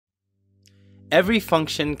every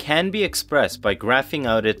function can be expressed by graphing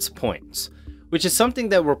out its points, which is something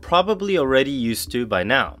that we're probably already used to by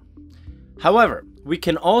now. However, we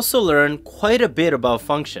can also learn quite a bit about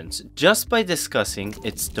functions just by discussing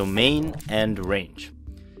its domain and range.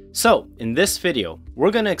 So, in this video,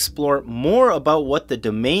 we're going to explore more about what the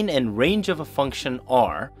domain and range of a function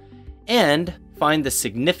are and find the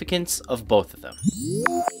significance of both of them.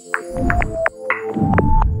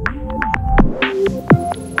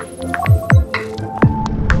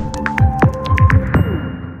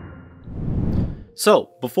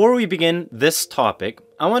 So, before we begin this topic,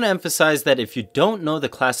 I want to emphasize that if you don't know the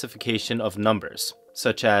classification of numbers,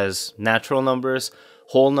 such as natural numbers,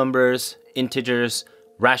 whole numbers, integers,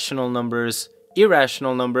 rational numbers,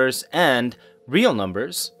 irrational numbers, and real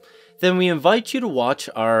numbers, then we invite you to watch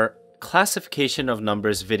our classification of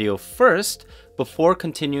numbers video first before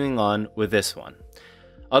continuing on with this one.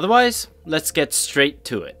 Otherwise, let's get straight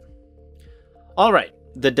to it. Alright,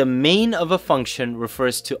 the domain of a function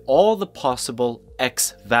refers to all the possible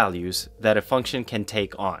x values that a function can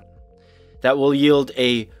take on. That will yield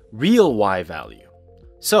a real y value.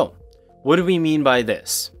 So, what do we mean by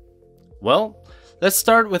this? Well, let's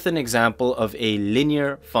start with an example of a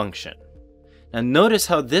linear function. Now notice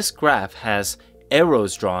how this graph has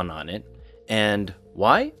arrows drawn on it, and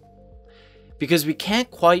why? Because we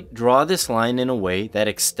can't quite draw this line in a way that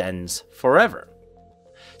extends forever.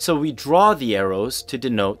 So we draw the arrows to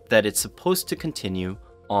denote that it's supposed to continue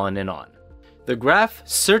on and on. The graph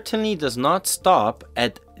certainly does not stop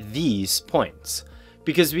at these points,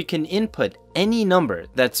 because we can input any number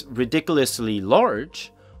that's ridiculously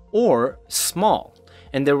large or small,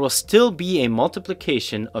 and there will still be a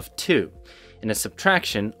multiplication of 2 and a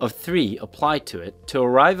subtraction of 3 applied to it to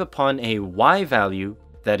arrive upon a y value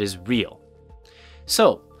that is real.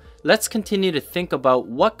 So, let's continue to think about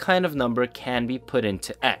what kind of number can be put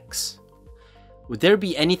into x. Would there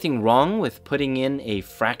be anything wrong with putting in a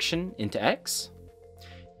fraction into x?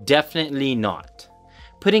 Definitely not.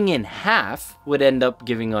 Putting in half would end up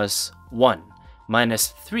giving us 1 minus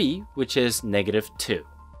 3, which is negative 2.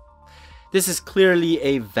 This is clearly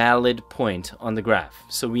a valid point on the graph,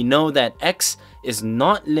 so we know that x is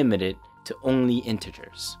not limited to only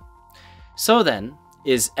integers. So then,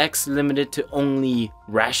 is x limited to only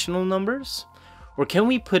rational numbers? Or can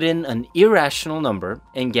we put in an irrational number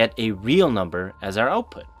and get a real number as our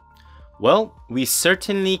output? Well, we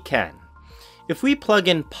certainly can. If we plug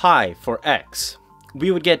in pi for x,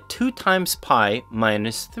 we would get 2 times pi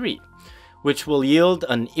minus 3, which will yield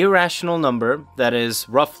an irrational number that is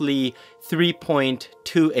roughly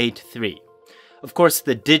 3.283. Of course,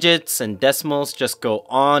 the digits and decimals just go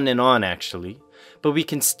on and on actually, but we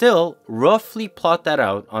can still roughly plot that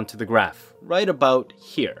out onto the graph, right about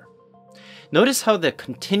here. Notice how the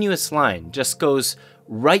continuous line just goes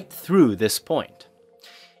right through this point.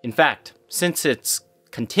 In fact, since it's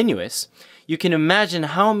continuous, you can imagine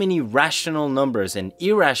how many rational numbers and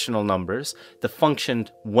irrational numbers the function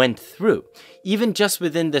went through, even just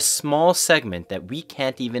within this small segment that we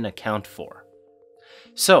can't even account for.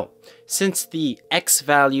 So, since the x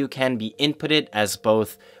value can be inputted as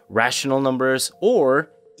both rational numbers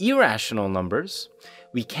or irrational numbers,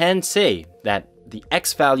 we can say that the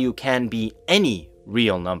x value can be any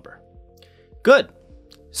real number. Good!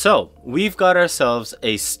 So, we've got ourselves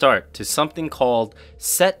a start to something called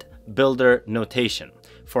set builder notation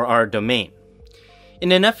for our domain.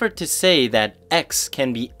 In an effort to say that x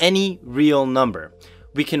can be any real number,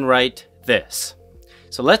 we can write this.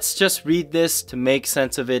 So let's just read this to make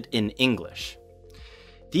sense of it in English.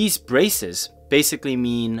 These braces basically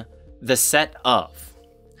mean the set of.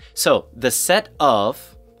 So the set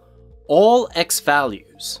of all x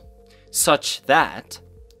values such that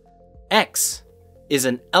x is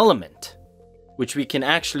an element, which we can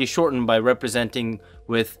actually shorten by representing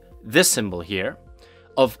with this symbol here,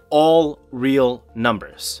 of all real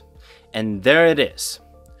numbers. And there it is.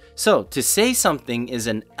 So to say something is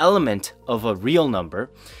an element of a real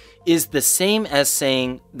number is the same as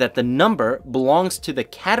saying that the number belongs to the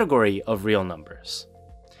category of real numbers.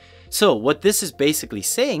 So what this is basically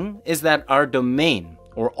saying is that our domain,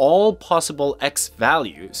 or all possible x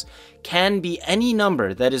values, can be any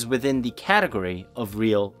number that is within the category of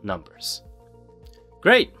real numbers.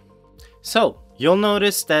 Great! So you'll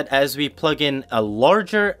notice that as we plug in a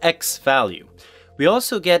larger x value, we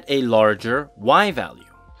also get a larger y value.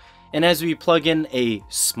 And as we plug in a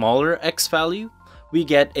smaller x value, we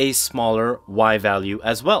get a smaller y value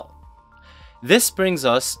as well. This brings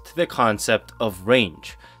us to the concept of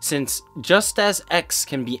range, since just as x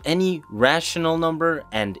can be any rational number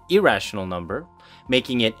and irrational number,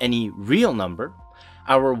 making it any real number,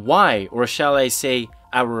 our y, or shall I say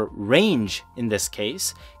our range in this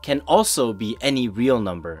case can also be any real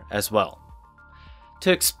number as well.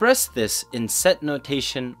 To express this in set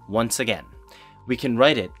notation once again, we can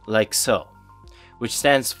write it like so, which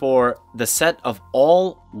stands for the set of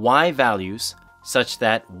all y values such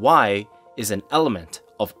that y is an element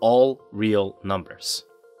of all real numbers.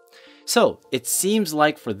 So it seems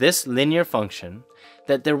like for this linear function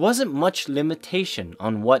that there wasn't much limitation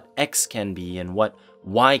on what x can be and what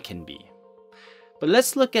y can be. But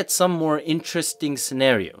let's look at some more interesting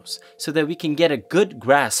scenarios so that we can get a good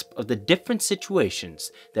grasp of the different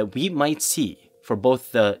situations that we might see for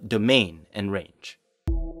both the domain and range.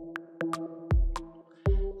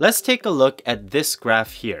 Let's take a look at this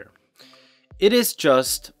graph here. It is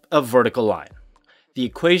just a vertical line. The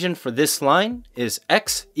equation for this line is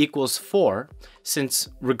x equals 4, since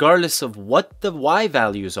regardless of what the y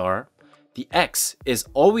values are, the x is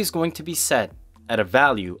always going to be set at a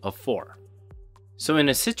value of 4. So in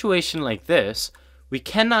a situation like this, we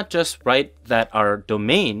cannot just write that our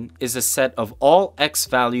domain is a set of all x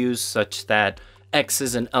values such that x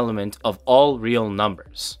is an element of all real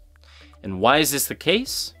numbers. And why is this the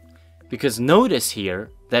case? Because notice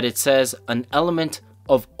here that it says an element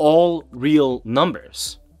of all real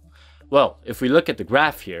numbers. Well, if we look at the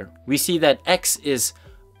graph here, we see that x is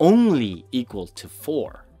only equal to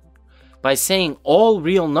 4. By saying all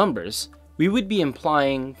real numbers, we would be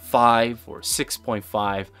implying 5 or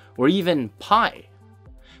 6.5 or even pi.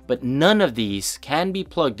 But none of these can be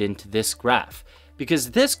plugged into this graph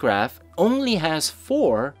because this graph only has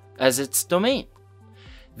 4 as its domain.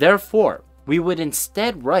 Therefore, we would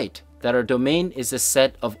instead write that our domain is a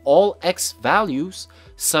set of all x values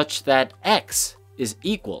such that x is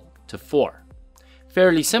equal to 4.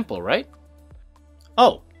 Fairly simple, right?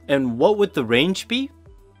 Oh, and what would the range be?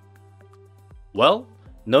 Well,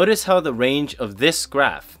 notice how the range of this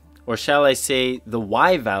graph, or shall I say the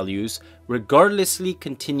y values, regardlessly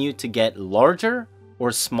continue to get larger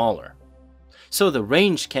or smaller. So the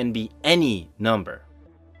range can be any number.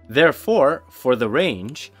 Therefore, for the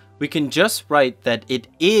range, we can just write that it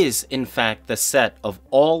is in fact the set of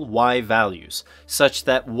all y values, such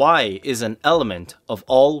that y is an element of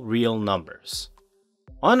all real numbers.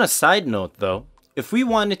 On a side note though, if we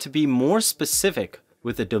wanted to be more specific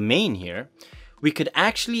with the domain here, we could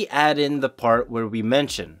actually add in the part where we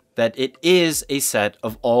mention that it is a set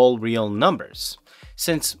of all real numbers,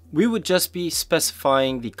 since we would just be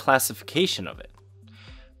specifying the classification of it.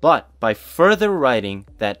 But by further writing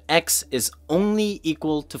that x is only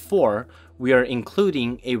equal to 4, we are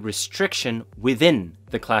including a restriction within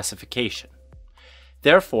the classification.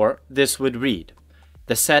 Therefore, this would read,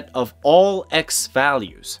 the set of all x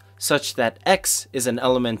values such that x is an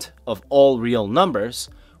element of all real numbers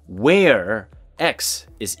where x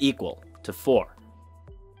is equal to 4.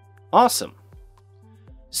 Awesome.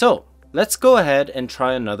 So let's go ahead and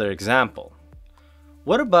try another example.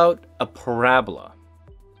 What about a parabola?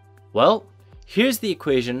 Well, here's the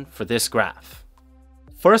equation for this graph.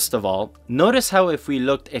 First of all, notice how if we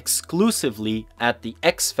looked exclusively at the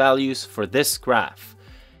x values for this graph,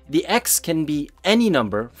 the x can be any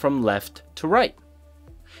number from left to right.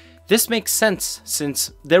 This makes sense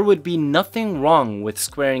since there would be nothing wrong with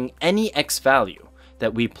squaring any x value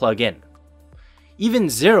that we plug in. Even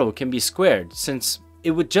 0 can be squared since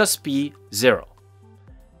it would just be 0.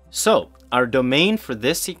 So, our domain for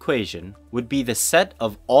this equation would be the set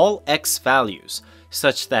of all x values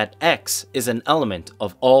such that x is an element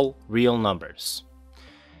of all real numbers.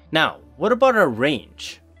 Now, what about our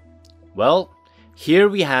range? Well, here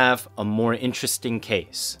we have a more interesting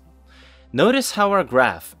case. Notice how our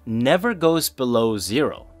graph never goes below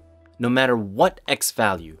 0, no matter what x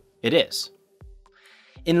value it is.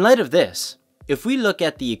 In light of this, if we look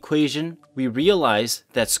at the equation, we realize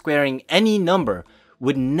that squaring any number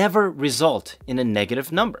would never result in a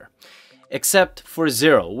negative number, except for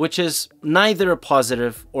 0, which is neither a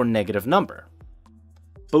positive or negative number.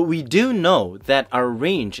 But we do know that our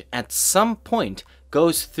range at some point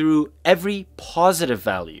goes through every positive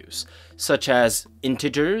values, such as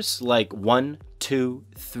integers like 1, 2,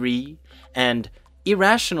 3, and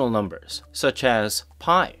irrational numbers such as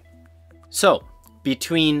pi. So,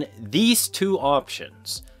 between these two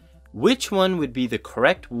options, which one would be the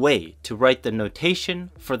correct way to write the notation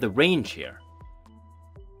for the range here?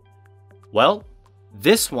 Well,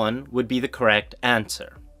 this one would be the correct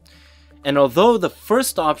answer. And although the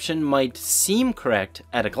first option might seem correct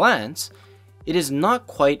at a glance, it is not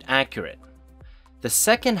quite accurate. The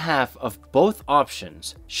second half of both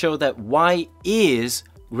options show that y is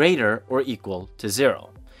greater or equal to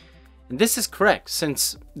 0. And this is correct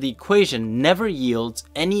since the equation never yields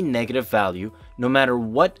any negative value no matter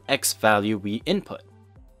what x value we input.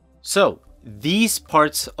 So these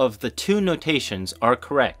parts of the two notations are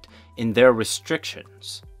correct in their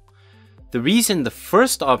restrictions. The reason the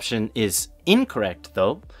first option is incorrect,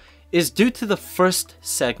 though, is due to the first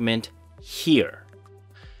segment here.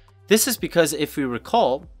 This is because if we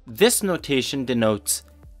recall, this notation denotes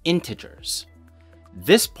integers.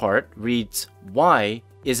 This part reads y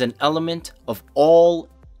is an element of all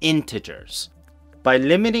integers. By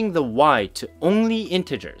limiting the y to only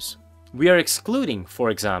integers, we are excluding, for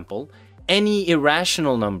example, any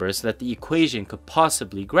irrational numbers that the equation could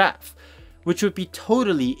possibly graph, which would be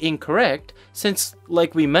totally incorrect since,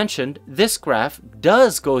 like we mentioned, this graph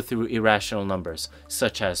does go through irrational numbers,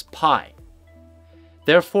 such as pi.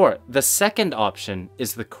 Therefore, the second option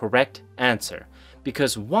is the correct answer,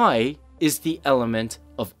 because y is the element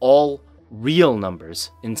of all real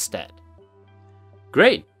numbers instead.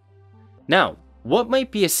 Great! Now, what might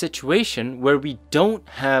be a situation where we don't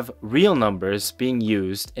have real numbers being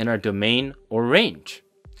used in our domain or range?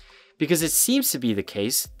 Because it seems to be the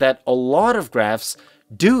case that a lot of graphs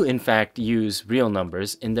do in fact use real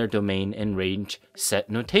numbers in their domain and range set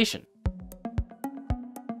notation.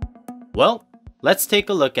 Well, let's take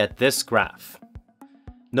a look at this graph.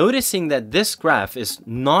 Noticing that this graph is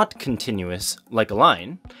not continuous like a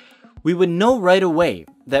line, we would know right away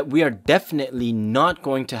that we are definitely not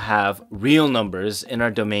going to have real numbers in our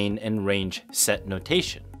domain and range set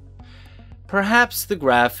notation. Perhaps the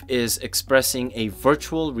graph is expressing a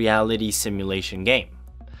virtual reality simulation game.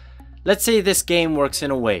 Let's say this game works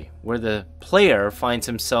in a way where the player finds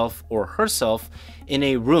himself or herself in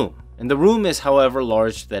a room, and the room is however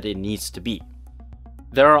large that it needs to be.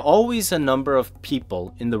 There are always a number of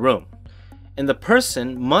people in the room, and the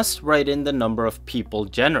person must write in the number of people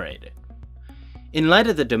generated. In light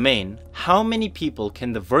of the domain, how many people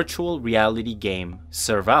can the virtual reality game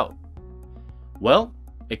serve out? Well,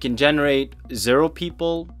 it can generate 0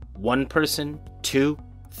 people, 1 person, 2,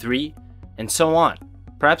 3, and so on,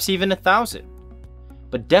 perhaps even 1,000.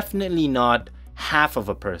 But definitely not half of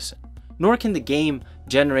a person, nor can the game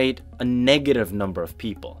generate a negative number of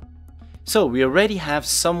people. So we already have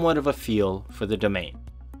somewhat of a feel for the domain.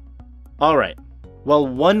 Alright, well,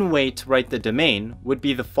 one way to write the domain would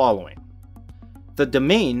be the following. The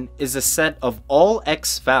domain is a set of all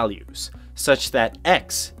x values, such that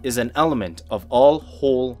x is an element of all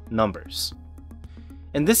whole numbers.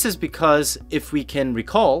 And this is because, if we can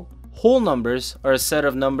recall, whole numbers are a set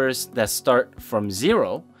of numbers that start from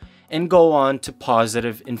 0 and go on to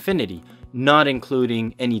positive infinity, not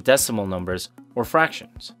including any decimal numbers or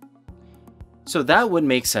fractions. So that would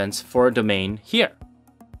make sense for a domain here.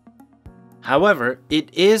 However,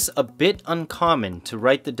 it is a bit uncommon to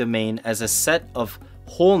write the domain as a set of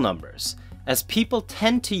whole numbers, as people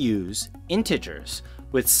tend to use integers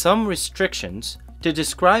with some restrictions to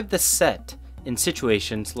describe the set in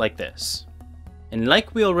situations like this. And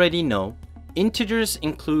like we already know, integers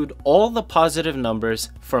include all the positive numbers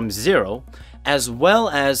from 0 as well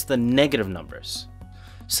as the negative numbers.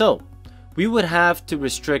 So we would have to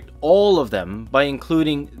restrict all of them by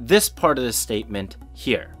including this part of the statement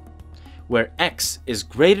here, where x is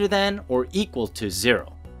greater than or equal to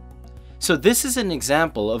 0. So this is an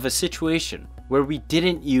example of a situation where we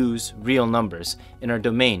didn't use real numbers in our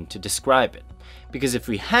domain to describe it, because if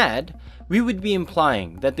we had, we would be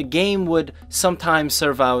implying that the game would sometimes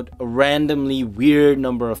serve out a randomly weird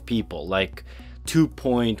number of people, like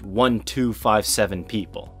 2.1257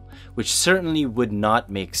 people, which certainly would not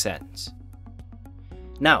make sense.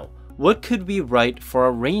 Now, what could we write for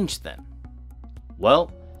a range then?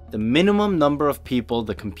 Well, the minimum number of people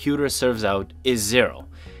the computer serves out is 0.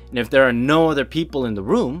 And if there are no other people in the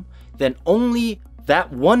room, then only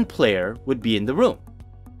that one player would be in the room.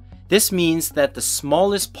 This means that the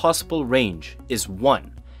smallest possible range is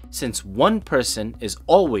 1, since one person is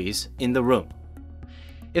always in the room.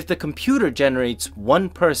 If the computer generates one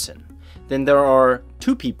person, then there are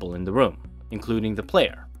 2 people in the room, including the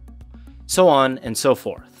player. So on and so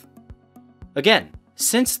forth. Again,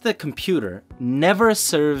 since the computer never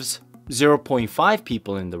serves 0.5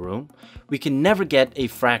 people in the room, we can never get a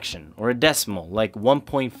fraction or a decimal like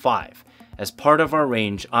 1.5 as part of our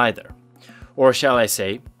range either, or shall I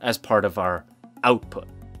say, as part of our output.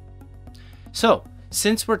 So,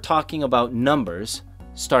 since we're talking about numbers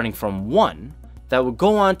starting from 1 that would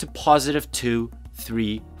go on to positive 2,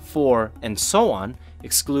 3, 4, and so on,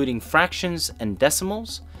 excluding fractions and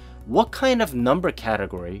decimals, what kind of number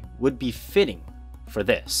category would be fitting for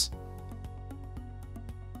this?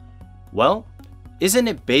 Well, isn't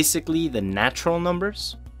it basically the natural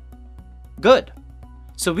numbers? Good.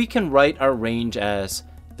 So we can write our range as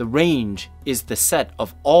the range is the set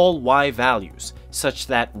of all y values, such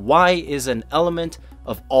that y is an element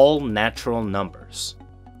of all natural numbers.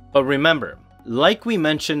 But remember, like we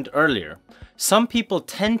mentioned earlier, some people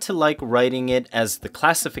tend to like writing it as the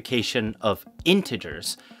classification of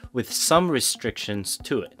integers with some restrictions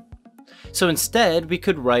to it. So instead, we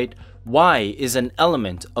could write y is an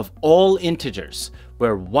element of all integers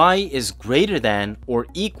where y is greater than or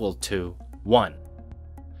equal to 1.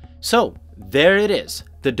 So there it is,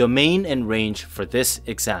 the domain and range for this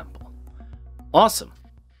example. Awesome.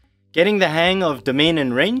 Getting the hang of domain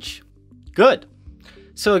and range? Good.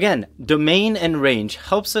 So again, domain and range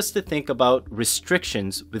helps us to think about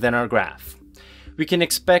restrictions within our graph. We can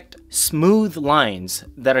expect smooth lines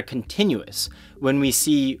that are continuous when we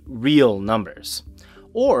see real numbers.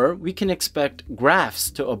 Or we can expect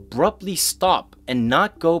graphs to abruptly stop and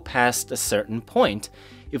not go past a certain point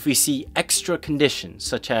if we see extra conditions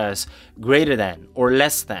such as greater than or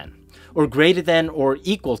less than, or greater than or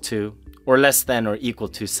equal to, or less than or equal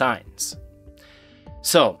to signs.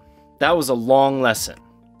 So that was a long lesson,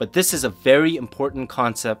 but this is a very important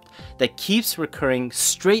concept that keeps recurring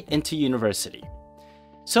straight into university.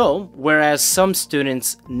 So, whereas some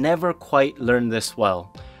students never quite learn this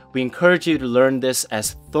well, we encourage you to learn this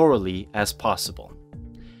as thoroughly as possible.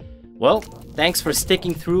 Well, thanks for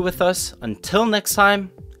sticking through with us. Until next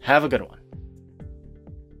time, have a good one.